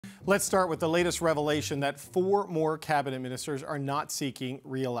Let's start with the latest revelation that 4 more cabinet ministers are not seeking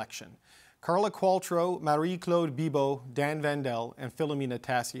re-election. Carla Qualtrough, Marie-Claude Bibeau, Dan Vandel, and Filomena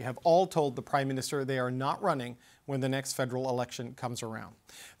Tassi have all told the Prime Minister they are not running when the next federal election comes around.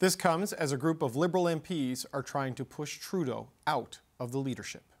 This comes as a group of Liberal MPs are trying to push Trudeau out of the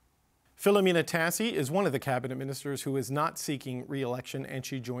leadership. Filomena Tassi is one of the cabinet ministers who is not seeking re-election, and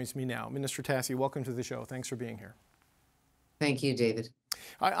she joins me now. Minister Tassi, welcome to the show. Thanks for being here. Thank you, David.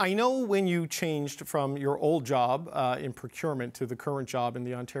 I know when you changed from your old job in procurement to the current job in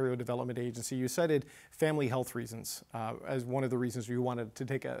the Ontario Development Agency, you cited family health reasons as one of the reasons you wanted to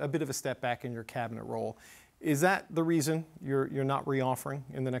take a bit of a step back in your cabinet role. Is that the reason you're not re-offering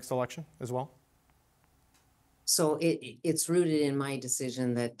in the next election as well? So it's rooted in my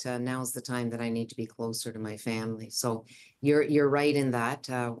decision that now's the time that I need to be closer to my family. So you're right in that.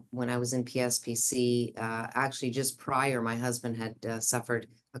 When I was in PSPC, actually just prior, my husband had suffered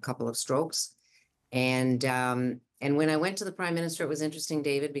a couple of strokes. And when I went to the Prime Minister, it was interesting,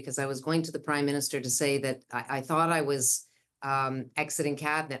 David, because I was going to the Prime Minister to say that I thought I was exiting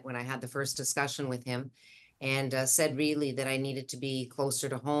cabinet when I had the first discussion with him, and said really that I needed to be closer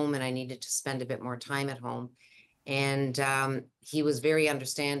to home and I needed to spend a bit more time at home. And he was very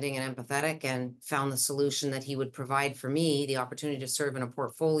understanding and empathetic and found the solution that he would provide for me the opportunity to serve in a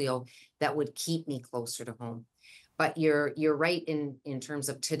portfolio that would keep me closer to home. But you're right in terms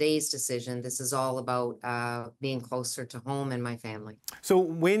of today's decision. This is all about being closer to home and my family. So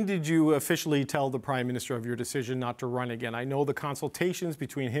when did you officially tell the Prime Minister of your decision not to run again? I know the consultations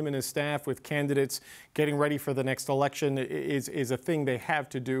between him and his staff with candidates getting ready for the next election is a thing they have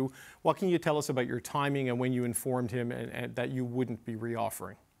to do. What can you tell us about your timing and when you informed him and that you wouldn't be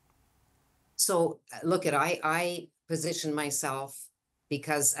reoffering? So look, I positioned myself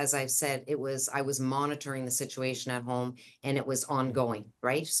because, as I've said, I was monitoring the situation at home and it was ongoing,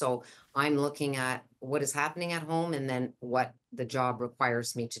 right? So I'm looking at what is happening at home and then what the job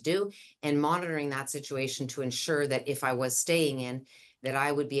requires me to do, and monitoring that situation to ensure that if I was staying in, that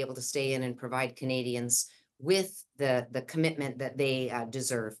I would be able to stay in and provide Canadians with the commitment that they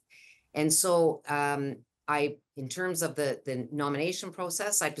deserve. And so in terms of the nomination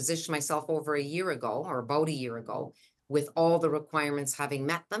process, I positioned myself over a year ago, or about a year ago, with all the requirements having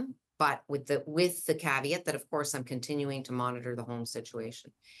met them, but with the caveat that, of course, I'm continuing to monitor the home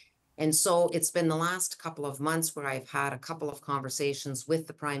situation. And so it's been the last couple of months where I've had a couple of conversations with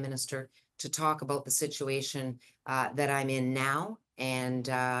the Prime Minister to talk about the situation that I'm in now and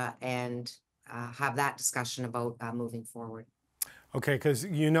have that discussion about moving forward. Okay, because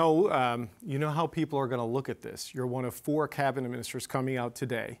you know how people are going to look at this. You're one of 4 cabinet ministers coming out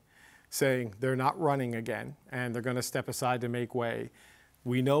today saying they're not running again and they're going to step aside to make way.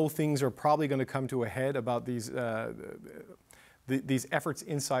 We know things are probably going to come to a head about these efforts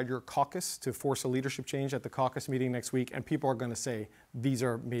inside your caucus to force a leadership change at the caucus meeting next week, and people are going to say these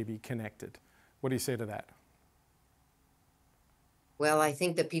are maybe connected. What do you say to that? Well, I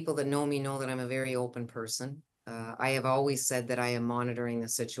think that people that know me know that I'm a very open person. I have always said that I am monitoring the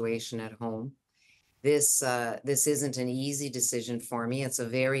situation at home. This isn't an easy decision for me. It's a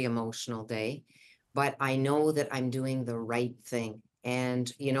very emotional day, but I know that I'm doing the right thing.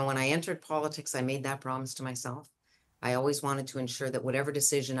 And, you know, when I entered politics, I made that promise to myself. I always wanted to ensure that whatever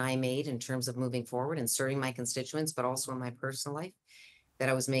decision I made in terms of moving forward and serving my constituents, but also in my personal life, that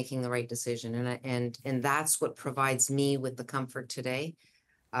I was making the right decision. And that's what provides me with the comfort today.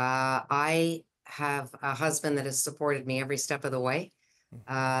 I have a husband that has supported me every step of the way.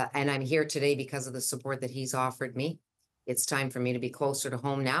 And I'm here today because of the support that he's offered me. It's time for me to be closer to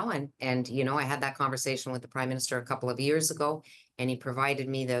home now. And you know, I had that conversation with the Prime Minister a couple of years ago, and he provided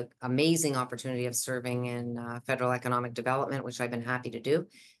me the amazing opportunity of serving in federal economic development, which I've been happy to do.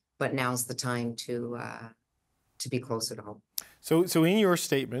 But now's the time to be closer to home. So in your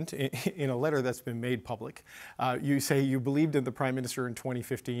statement, in a letter that's been made public, you say you believed in the Prime Minister in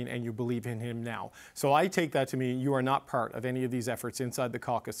 2015 and you believe in him now. So I take that to mean you are not part of any of these efforts inside the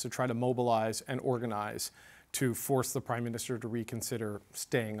caucus to try to mobilize and organize to force the Prime Minister to reconsider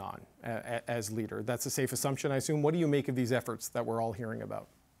staying on as leader. That's a safe assumption, I assume. What do you make of these efforts that we're all hearing about?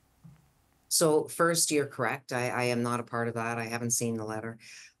 So first, you're correct. I am not a part of that. I haven't seen the letter.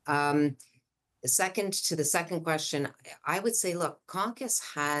 To the second question, I would say, look, caucus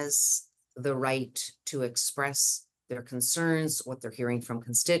has the right to express their concerns, what they're hearing from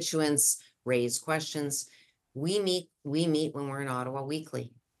constituents, raise questions. We meet when we're in Ottawa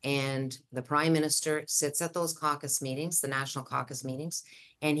weekly, and the Prime Minister sits at those caucus meetings, the national caucus meetings,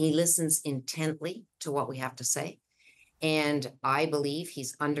 and he listens intently to what we have to say. And I believe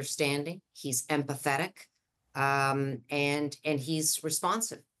he's understanding, he's empathetic, and he's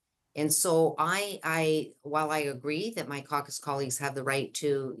responsive. And so while I agree that my caucus colleagues have the right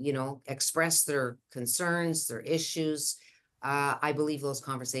to, express their concerns, their issues, I believe those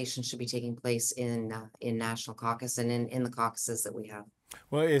conversations should be taking place in national caucus and in the caucuses that we have.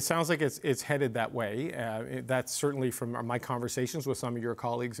 Well, it sounds like it's headed that way. That's certainly from my conversations with some of your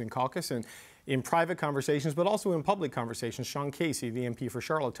colleagues in caucus and in private conversations, but also in public conversations. Sean Casey, the MP for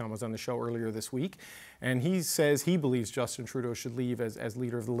Charlottetown, was on the show earlier this week, and he says he believes Justin Trudeau should leave as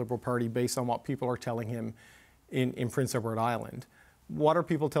leader of the Liberal Party based on what people are telling him in Prince Edward Island. What are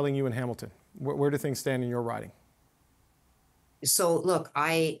people telling you in Hamilton? Where do things stand in your riding? So look,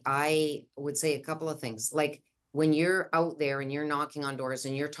 I would say a couple of things. Like, when you're out there and you're knocking on doors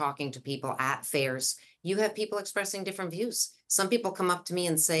and you're talking to people at fairs, you have people expressing different views. Some people come up to me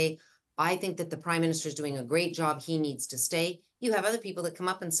and say, I think that the prime minister is doing a great job. He needs to stay. You have other people that come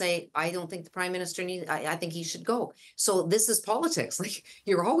up and say, I don't think the prime minister needs, I think he should go. So this is politics. Like,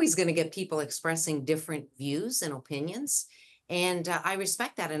 you're always going to get people expressing different views and opinions. And I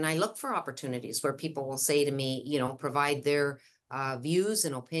respect that. And I look for opportunities where people will say to me, provide their views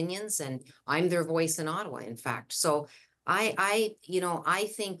and opinions, and I'm their voice in Ottawa, in fact. So I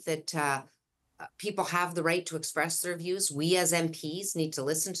think that people have the right to express their views. We as MPs need to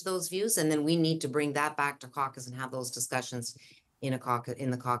listen to those views, and then we need to bring that back to caucus and have those discussions in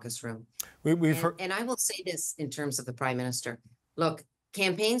the caucus room. And I will say this in terms of the prime minister. Look,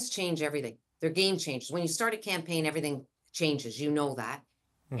 campaigns change everything. They're game changers. When you start a campaign, everything changes. You know that.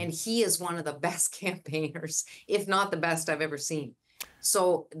 And he is one of the best campaigners, if not the best I've ever seen.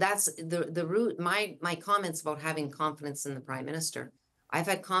 So that's the root. My comments about having confidence in the prime minister. I've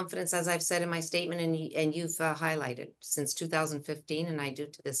had confidence, as I've said in my statement, and you've highlighted, since 2015, and I do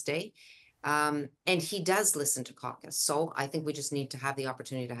to this day. And he does listen to caucus. So I think we just need to have the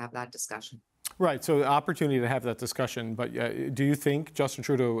opportunity to have that discussion. Right, so the opportunity to have that discussion, but do you think Justin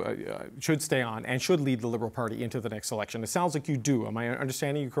Trudeau should stay on and should lead the Liberal Party into the next election? It sounds like you do. Am I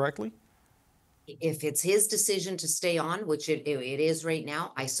understanding you correctly? If it's his decision to stay on, which it is right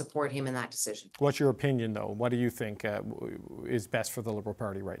now, I support him in that decision. What's your opinion, though? What do you think is best for the Liberal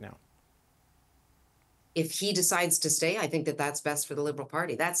Party right now? If he decides to stay, I think that that's best for the Liberal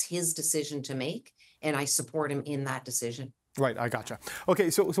Party. That's his decision to make, and I support him in that decision. Right, I gotcha. Okay,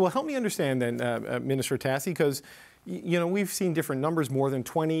 so help me understand then, Minister Tassi, because we've seen different numbers, more than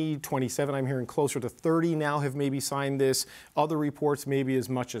 20, 27. I'm hearing closer to 30 now have maybe signed this. Other reports maybe as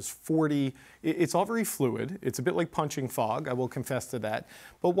much as 40. It's all very fluid. It's a bit like punching fog, I will confess to that.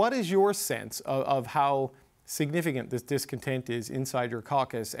 But what is your sense of how significant this discontent is inside your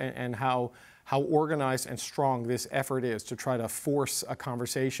caucus, and how organized and strong this effort is to try to force a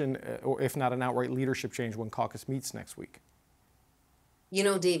conversation, or if not an outright leadership change, when caucus meets next week?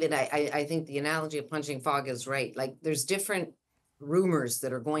 David, I think the analogy of punching fog is right. Like, there's different rumors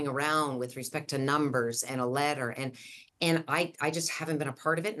that are going around with respect to numbers and a letter. And I just haven't been a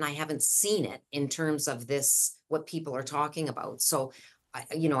part of it, and I haven't seen it in terms of this, what people are talking about. So,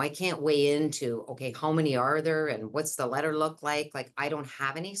 I can't weigh into, okay, how many are there and what's the letter look like? Like, I don't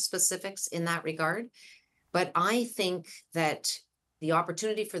have any specifics in that regard. But I think that the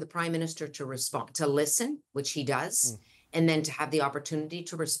opportunity for the prime minister to respond, to listen, which he does, and then to have the opportunity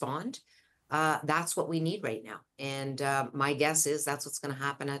to respond, that's what we need right now. And my guess is that's what's going to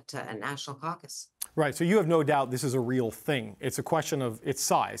happen at a national caucus. Right. So you have no doubt this is a real thing. It's a question of its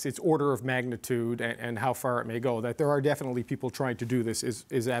size, its order of magnitude, and how far it may go. That there are definitely people trying to do this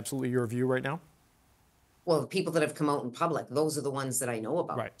is absolutely your view right now? Well, the people that have come out in public, those are the ones that I know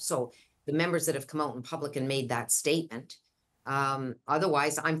about. Right. So the members that have come out in public and made that statement.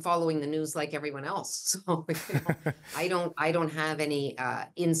 Otherwise, I'm following the news like everyone else. So I don't have any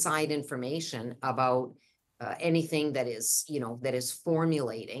inside information about anything that is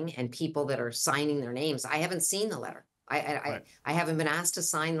formulating and people that are signing their names. I haven't seen the letter. I haven't been asked to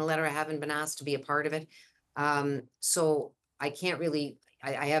sign the letter. I haven't been asked to be a part of it. So I can't really.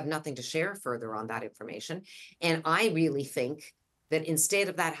 I have nothing to share further on that information. And I really think that instead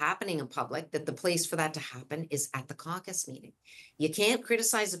of that happening in public, that the place for that to happen is at the caucus meeting. You can't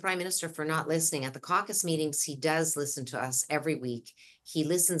criticize the prime minister for not listening. At the caucus meetings, he does listen to us every week. He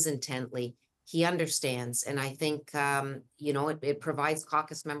listens intently. He understands. And I think, it provides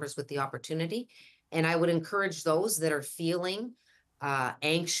caucus members with the opportunity. And I would encourage those that are feeling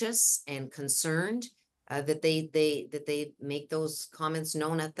anxious and concerned that they make those comments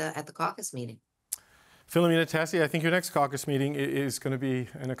known at the caucus meeting. Filomena Tassi, I think your next caucus meeting is going to be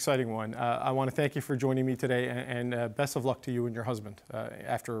an exciting one. I want to thank you for joining me today, and best of luck to you and your husband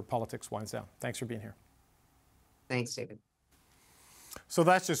after politics winds down. Thanks for being here. Thanks, David. So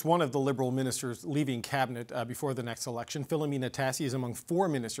that's just one of the Liberal ministers leaving cabinet before the next election. Filomena Tassi is among 4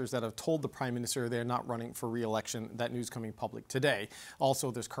 ministers that have told the Prime Minister they're not running for re-election. That news coming public today.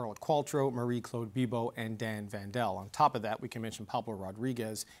 Also, there's Carla Qualtrough, Marie-Claude Bibeau, and Dan Vandel. On top of that, we can mention Pablo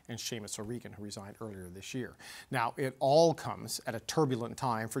Rodriguez and Seamus O'Regan, who resigned earlier this year. Now, it all comes at a turbulent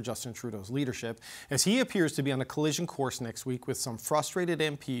time for Justin Trudeau's leadership, as he appears to be on a collision course next week with some frustrated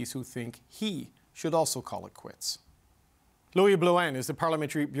MPs who think he should also call it quits. Louis Blouin is the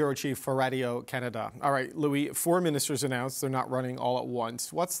Parliamentary Bureau Chief for Radio Canada. All right, Louis, 4 ministers announced they're not running all at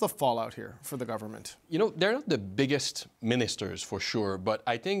once. What's the fallout here for the government? You know, they're not the biggest ministers for sure, but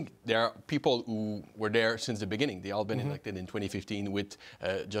I think there are people who were there since the beginning. They all been elected in 2015 with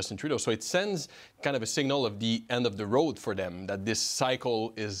Justin Trudeau. So it sends kind of a signal of the end of the road for them, that this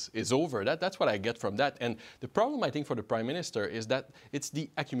cycle is over. That's what I get from that. And the problem, I think, for the Prime Minister is that it's the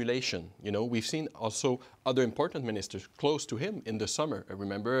accumulation. You know, we've seen also other important ministers close to him in the summer. I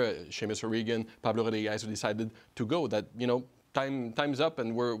remember Seamus O'Regan, Pablo Rodriguez, who decided to go, that, you know, time's up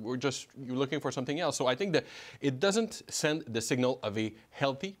and you're looking for something else. So I think that it doesn't send the signal of a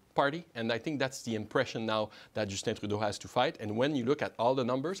healthy party, and I think that's the impression now that Justin Trudeau has to fight. And when you look at all the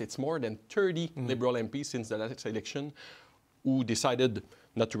numbers, it's more than 30 Liberal MPs since the last election who decided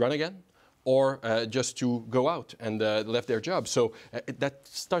not to run again, or just to go out and left their job. So that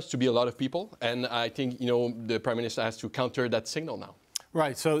starts to be a lot of people, and I think, you know, the Prime Minister has to counter that signal now.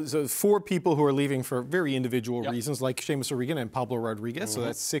 Right, so 4 people who are leaving for very individual reasons, like Seamus O'Regan and Pablo Rodriguez, so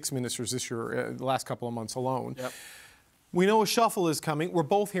that's 6 ministers this year, the last couple of months alone. We know a shuffle is coming. We're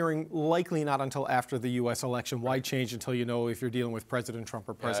both hearing likely not until after the U.S. election. Why change until you know if you're dealing with President Trump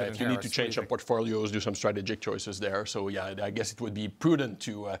or President Harris? If you need to change some portfolios, do some strategic choices there. So yeah, I guess it would be prudent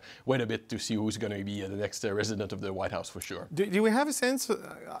to wait a bit to see who's going to be the next resident of the White House for sure. Do we have a sense?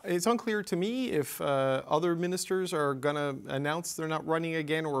 It's unclear to me if other ministers are going to announce they're not running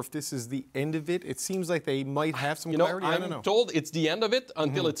again, or if this is the end of it. It seems like they might have some clarity. I don't know. I'm told it's the end of it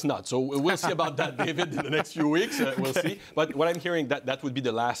until it's not. So we'll see about that, David, in the next few weeks. We'll see. But what I'm hearing, that would be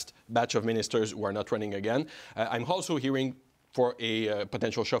the last batch of ministers who are not running again. I'm also hearing for a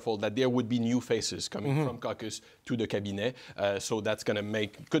potential shuffle that there would be new faces coming from caucus to the cabinet. So that's going to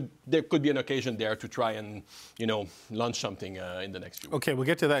make, there could be an occasion there to try and, you know, launch something in the next few weeks. Okay, we'll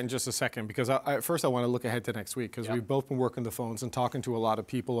get to that in just a second, because first I want to look ahead to next week, because we've both been working the phones and talking to a lot of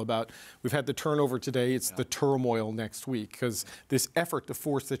people about, we've had the turnover today, it's the turmoil next week, because this effort to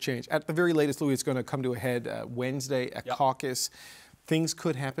force the change, at the very latest, Louis, it's going to come to a head Wednesday at caucus. Things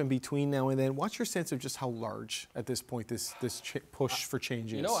could happen between now and then. What's your sense of just how large, at this point, this push for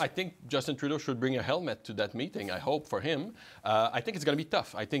change is? You know, I think Justin Trudeau should bring a helmet to that meeting, I hope, for him. I think it's going to be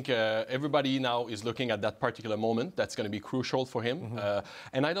tough. I think everybody now is looking at that particular moment. That's going to be crucial for him.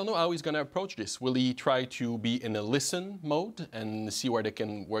 And I don't know how he's going to approach this. Will he try to be in a listen mode and see where they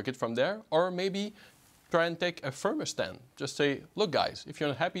can work it from there? Or maybe try and take a firmer stand. Just say, look, guys, if you're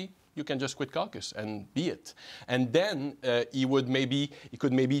not happy, you can just quit caucus and be it. And then he could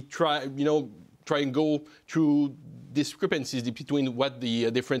maybe try and go through discrepancies between what the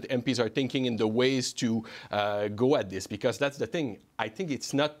different MPs are thinking and the ways to go at this, because that's the thing. I think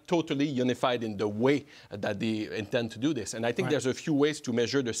it's not totally unified in the way that they intend to do this. And I think there's a few ways to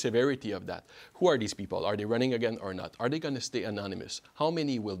measure the severity of that. Who are these people? Are they running again or not? Are they going to stay anonymous? How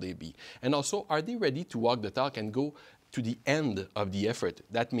many will they be? And also, are they ready to walk the talk and go to the end of the effort?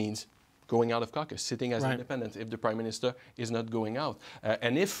 That means going out of caucus, sitting as independent if the Prime Minister is not going out.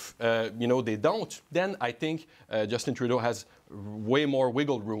 And if they don't, then I think Justin Trudeau has way more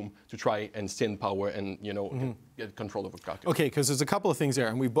wiggle room to try and stay in power and get control of the caucus. Okay, because there's a couple of things there,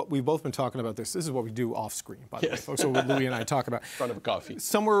 and we've both been talking about this. This is what we do off screen, by the way, folks. So what Louis and I talk about. In front of a coffee.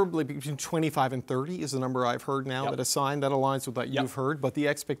 Somewhere between 25 and 30 is the number I've heard now that assigned. That aligns with what you've heard. But the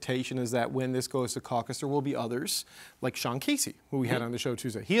expectation is that when this goes to caucus, there will be others, like Sean Casey, who we had on the show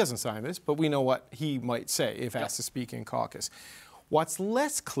Tuesday. He hasn't signed this, but we know what he might say if asked to speak in caucus. What's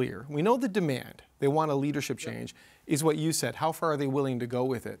less clear, we know the demand, they want a leadership change, is what you said. How far are they willing to go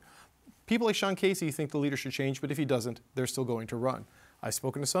with it? People like Sean Casey think the leader should change, but if he doesn't, they're still going to run. I've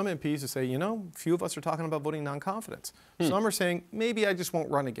spoken to some MPs who say, a few of us are talking about voting non-confidence. Some are saying, maybe I just won't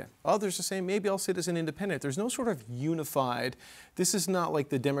run again. Others are saying, maybe I'll sit as an independent. There's no sort of unified, this is not like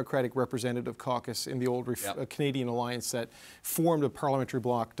the Democratic Representative Caucus in the old Canadian Alliance that formed a parliamentary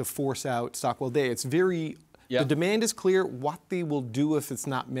bloc to force out Stockwell Day. It's very the demand is clear. What they will do if it's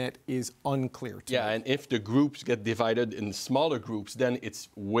not met is unclear to me. And if the groups get divided in smaller groups, then it's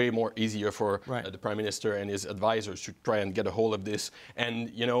way more easier for the Prime Minister and his advisors to try and get a hold of this.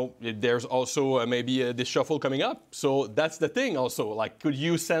 And, there's also maybe this shuffle coming up. So that's the thing also. Like, could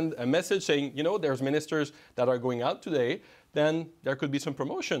you send a message saying, there's ministers that are going out today. then there could be some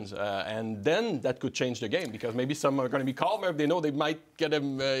promotions. And then that could change the game, because maybe some are going to be calmer if they know they might get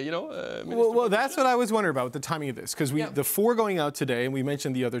him, Well, that's what I was wondering about, the timing of this. Because the 4 going out today, and we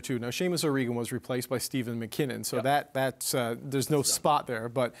mentioned the other 2. Now, Seamus O'Regan was replaced by Stephen McKinnon, so that's there's no spot there.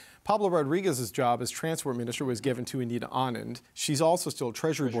 But Pablo Rodriguez's job as Transport Minister was given to Anita Anand. She's also still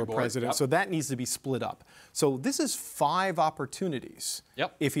Treasury Board President, so that needs to be split up. So this is 5 opportunities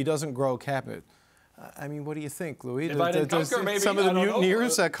if he doesn't grow cabinet. I mean, what do you think, Louis? Does some of the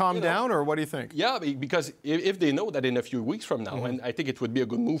mutineers calm down, or what do you think? Yeah, because if they know that in a few weeks from now, and I think it would be a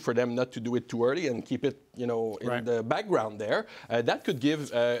good move for them not to do it too early and keep it, in the background there, that could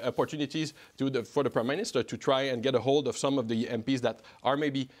give opportunities for the Prime Minister to try and get a hold of some of the MPs that are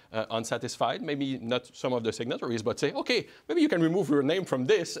maybe unsatisfied, maybe not some of the signatories, but say, okay, maybe you can remove your name from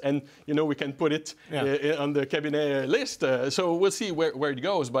this, and we can put it on the cabinet list. So we'll see where it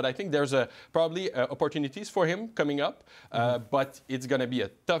goes. But I think there's probably opportunities for him coming up, but it's going to be a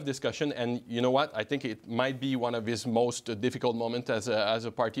tough discussion. And you know what? I think it might be one of his most difficult moments as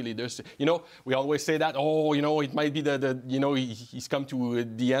a party leader. We always say that, it might be he's come to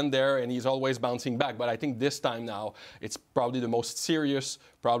the end there and he's always bouncing back. But I think this time now, it's probably the most serious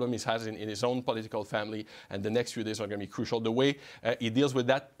problem he has in his own political family, and the next few days are going to be crucial. The way he deals with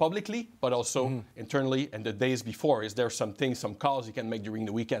that publicly, but also internally, and the days before. Is there some calls he can make during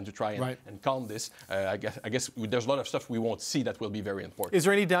the weekend to try and calm this? I guess there's a lot of stuff we won't see that will be very important. Is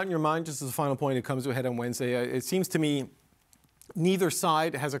there any doubt in your mind, just as a final point, it comes to a head on Wednesday? It seems to me neither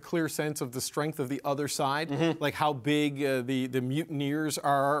side has a clear sense of the strength of the other side, like how big the mutineers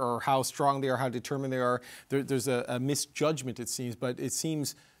are, or how strong they are, how determined they are. There's a misjudgment, it seems, but it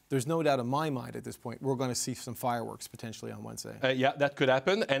seems there's no doubt in my mind at this point we're going to see some fireworks potentially on Wednesday. Yeah, that could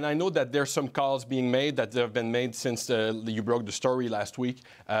happen. And I know that there's some calls being made that have been made since you broke the story last week,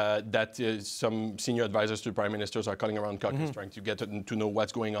 that some senior advisors to the Prime Ministers are calling around caucus trying to get to know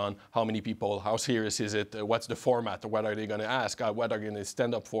what's going on, how many people, how serious is it, what's the format, what are they going to ask, what are they going to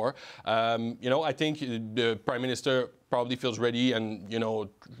stand up for. I think the Prime Minister probably feels ready and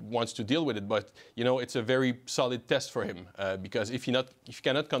wants to deal with it, but it's a very solid test for him, because if he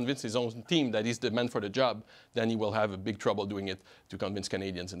cannot convince his own team that he's the man for the job, then he will have a big trouble doing it to convince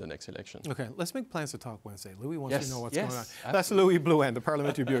Canadians in the next election. Okay, let's make plans to talk Wednesday. Louis wants to know what's going on. Absolutely. That's Louis Blouin, the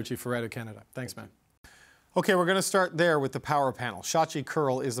Parliamentary Bureau Chief for Radio Canada. Thanks, man. Okay, we're going to start there with the power panel. Shachi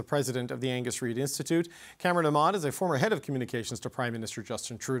Kurl is the president of the Angus Reid Institute. Cameron Ahmad is a former head of communications to Prime Minister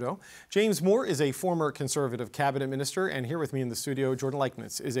Justin Trudeau. James Moore is a former Conservative cabinet minister. And here with me in the studio, Jordan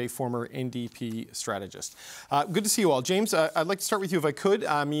Leiknitz is a former NDP strategist. Good to see you all. James, I'd like to start with you if I could.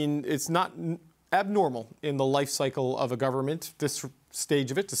 I mean, it's not abnormal in the life cycle of a government, this stage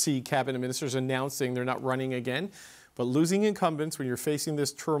of it, to see cabinet ministers announcing they're not running again. But losing incumbents when you're facing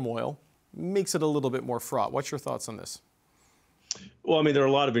this turmoil makes it a little bit more fraught. What's your thoughts on this? Well, I mean, there are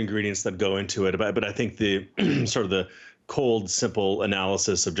a lot of ingredients that go into it, but I think the sort of the cold, simple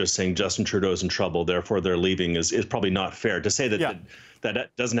analysis of just saying Justin Trudeau's in trouble, therefore they're leaving is probably not fair. To say that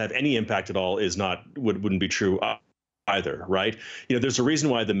that doesn't have any impact at all wouldn't be true either, right? There's a reason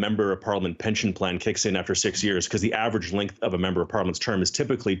why the Member of Parliament pension plan kicks in after 6 years, because the average length of a Member of Parliament's term is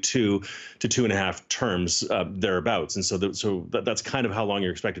typically 2 to 2.5 terms thereabouts. And so that's kind of how long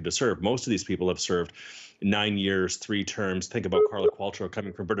you're expected to serve. Most of these people have served 9 years, 3 terms. Think about Carla Qualtrough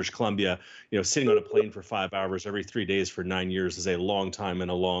coming from British Columbia. Sitting on a plane for 5 hours every 3 days for 9 years is a long time and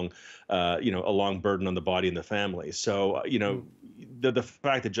a long burden on the body and the family. So, the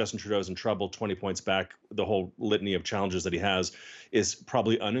fact that Justin Trudeau's in trouble, 20 points back, the whole litany of challenges that he has, is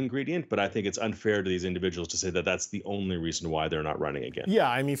probably an ingredient, but I think it's unfair to these individuals to say that that's the only reason why they're not running again. Yeah,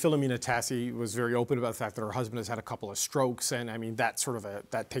 I mean, Filomena Tassi was very open about the fact that her husband has had a couple of strokes, and I mean, that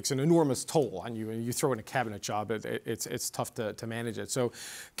takes an enormous toll on you. And you throw in a cabinet job, it's tough to manage it. So,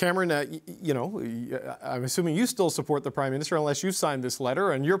 Cameron, I'm assuming you still support the Prime Minister unless you signed this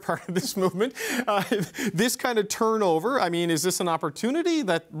letter and you're part of this movement. This kind of turnover, I mean, is this an opportunity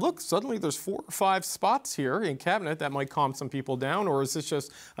that, look, suddenly there's 4 or 5 spots here in cabinet that might calm some people down, or is this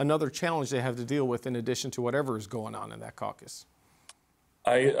just another challenge they have to deal with in addition to whatever is going on in that caucus?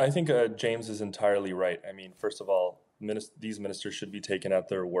 I think James is entirely right. I mean, first of all, these ministers should be taken at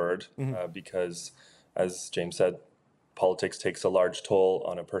their word, because, as James said, politics takes a large toll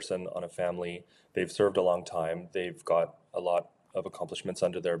on a person, on a family. They've served a long time. They've got a lot of accomplishments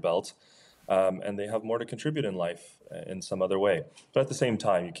under their belt. And they have more to contribute in life in some other way. But at the same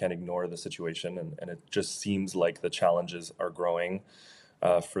time, you can't ignore the situation, and it just seems like the challenges are growing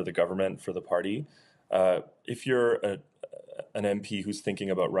for the government, for the party. If you're an MP who's thinking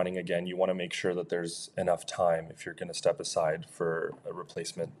about running again, you want to make sure that there's enough time if you're going to step aside for a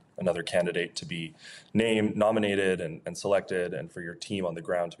replacement, another candidate to be nominated and selected, and for your team on the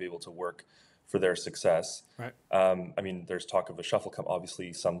ground to be able to work for their success. Right. I mean, there's talk of a shuffle.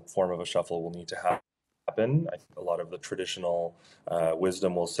 Obviously, some form of a shuffle will need to happen. I think a lot of the traditional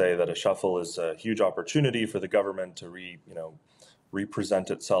wisdom will say that a shuffle is a huge opportunity for the government to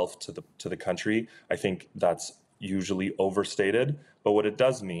represent itself to the country. I think that's usually overstated, but what it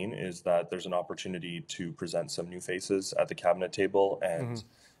does mean is that there's an opportunity to present some new faces at the cabinet table and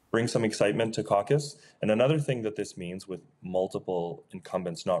bring some excitement to caucus. And another thing that this means with multiple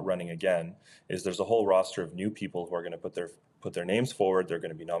incumbents not running again is there's a whole roster of new people who are going to put their names forward. There are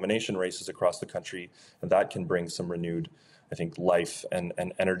going to be nomination races across the country, and that can bring some renewed, I think, life and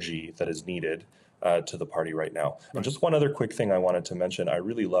energy that is needed to the party right now. Right. And just one other quick thing I wanted to mention. I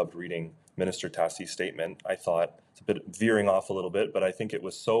really loved reading Minister Tassi's statement. I thought it's a bit veering off a little bit, but I think it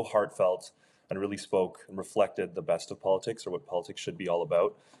was so heartfelt and really spoke and reflected the best of politics, or what politics should be all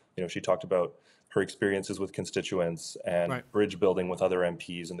about. You know, she talked about her experiences with constituents and bridge building with other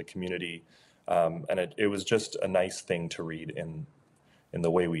MPs in the community. And it was just a nice thing to read in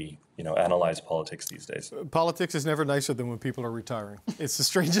the way we, analyze politics these days. Politics is never nicer than when people are retiring. It's the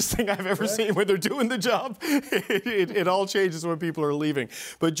strangest thing I've ever seen when they're doing the job. It all changes when people are leaving.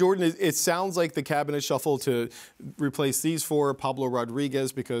 But Jordan, it sounds like the cabinet shuffle to replace these four, Pablo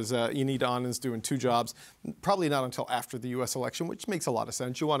Rodriguez, because Enid Annan's doing two jobs, probably not until after the U.S. election, which makes a lot of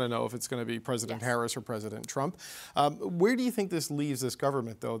sense. You want to know if it's going to be President Harris or President Trump. Where do you think this leaves this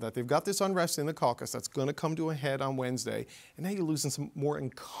government, though, that they've got this unrest in the caucus that's going to come to a head on Wednesday, and now you're losing some more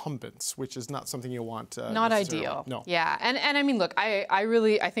incumbents, which is not something you want. Not ideal. No. Yeah, and I mean, look,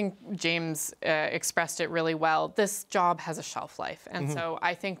 I think James expressed it really well. This job has a shelf life, and so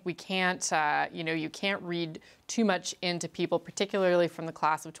I think we can't, you can't read too much into people, particularly from the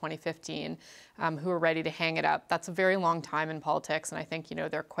class of 2015, who are ready to hang it up. That's a very long time in politics, and I think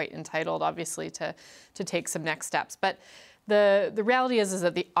they're quite entitled, obviously, to take some next steps. But the reality is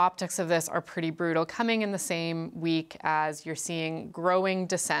that the optics of this are pretty brutal. Coming in the same week as you're seeing growing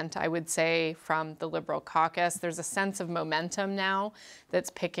dissent, I would say, from the Liberal caucus. There's a sense of momentum now that's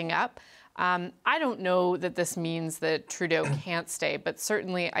picking up. I don't know that this means that Trudeau can't stay, but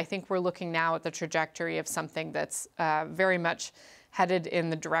certainly I think we're looking now at the trajectory of something that's very much headed in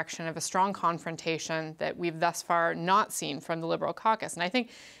the direction of a strong confrontation that we've thus far not seen from the Liberal caucus. And I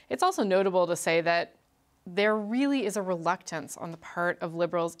think it's also notable to say that there really is a reluctance on the part of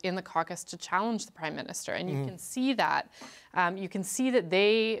Liberals in the caucus to challenge the Prime Minister. And you can see that. You can see that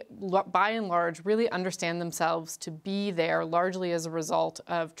they, by and large, really understand themselves to be there largely as a result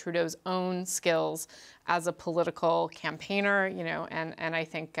of Trudeau's own skills as a political campaigner, and I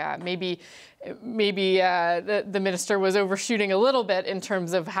think maybe the minister was overshooting a little bit in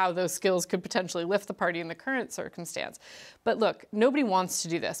terms of how those skills could potentially lift the party in the current circumstance. But look, nobody wants to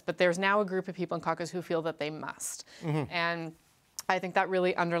do this, but there's now a group of people in caucus who feel that they must. And I think that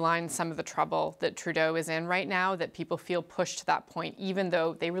really underlines some of the trouble that Trudeau is in right now, that people feel pushed to that point, even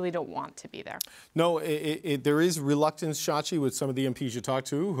though they really don't want to be there. No, there is reluctance, Shachi, with some of the MPs you talk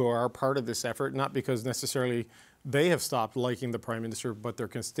to who are part of this effort, not because necessarily they have stopped liking the Prime Minister, but their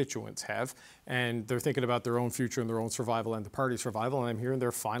constituents have. And they're thinking about their own future and their own survival and the party's survival. And I'm hearing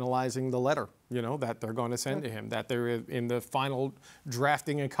they're finalizing the letter, that they're going to send to him, that they're in the final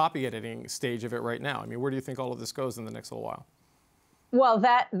drafting and copy editing stage of it right now. I mean, where do you think all of this goes in the next little while? Well,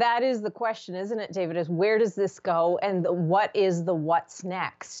 that is the question, isn't it, David, is where does this go and what is the what's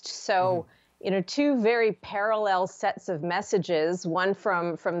next? So, two very parallel sets of messages, one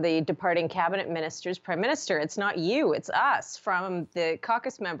from the departing cabinet ministers, Prime Minister, it's not you, it's us. From the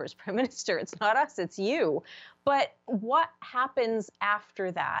caucus members, Prime Minister, it's not us, it's you. But what happens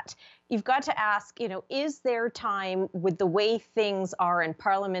after that? You've got to ask, is there time with the way things are in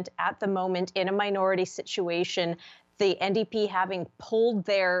Parliament at the moment in a minority situation, the NDP having pulled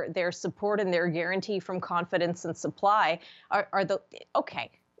their support and their guarantee from confidence and supply,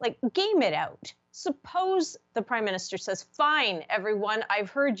 game it out. Suppose the Prime Minister says, fine, everyone, I've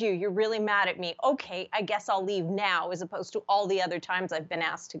heard you. You're really mad at me. Okay, I guess I'll leave now, as opposed to all the other times I've been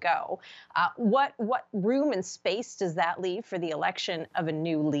asked to go. What room and space does that leave for the election of a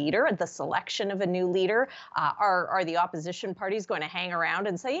new leader, the selection of a new leader? Are the opposition parties going to hang around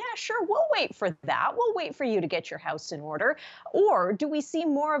and say, yeah, sure, we'll wait for that. We'll wait for you to get your house in order. Or do we see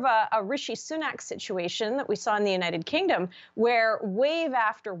more of a Rishi Sunak situation that we saw in the United Kingdom, where wave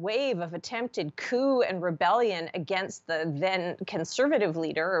after wave of attempted coup and rebellion against the then conservative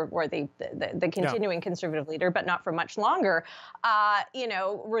leader, or the continuing conservative leader, but not for much longer, you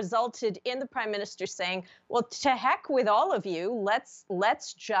know, resulted in the prime minister saying, well, to heck with all of you,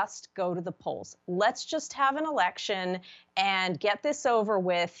 let's just go to the polls. Let's just have an election and get this over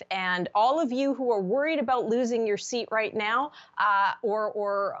with. And all of you who are worried about losing your seat right now,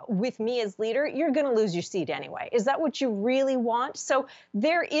 or with me as leader, you're going to lose your seat anyway. Is that what you really want? So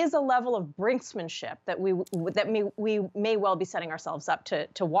there is a level of brinksmanship that we may well be setting ourselves up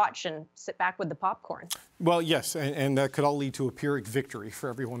to watch and sit back with the popcorn. Well, yes, and that could all lead to a Pyrrhic victory for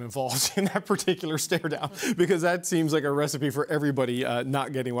everyone involved in that particular stare down, because that seems like a recipe for everybody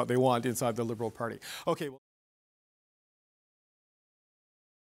not getting what they want inside the Liberal Party. Okay. Well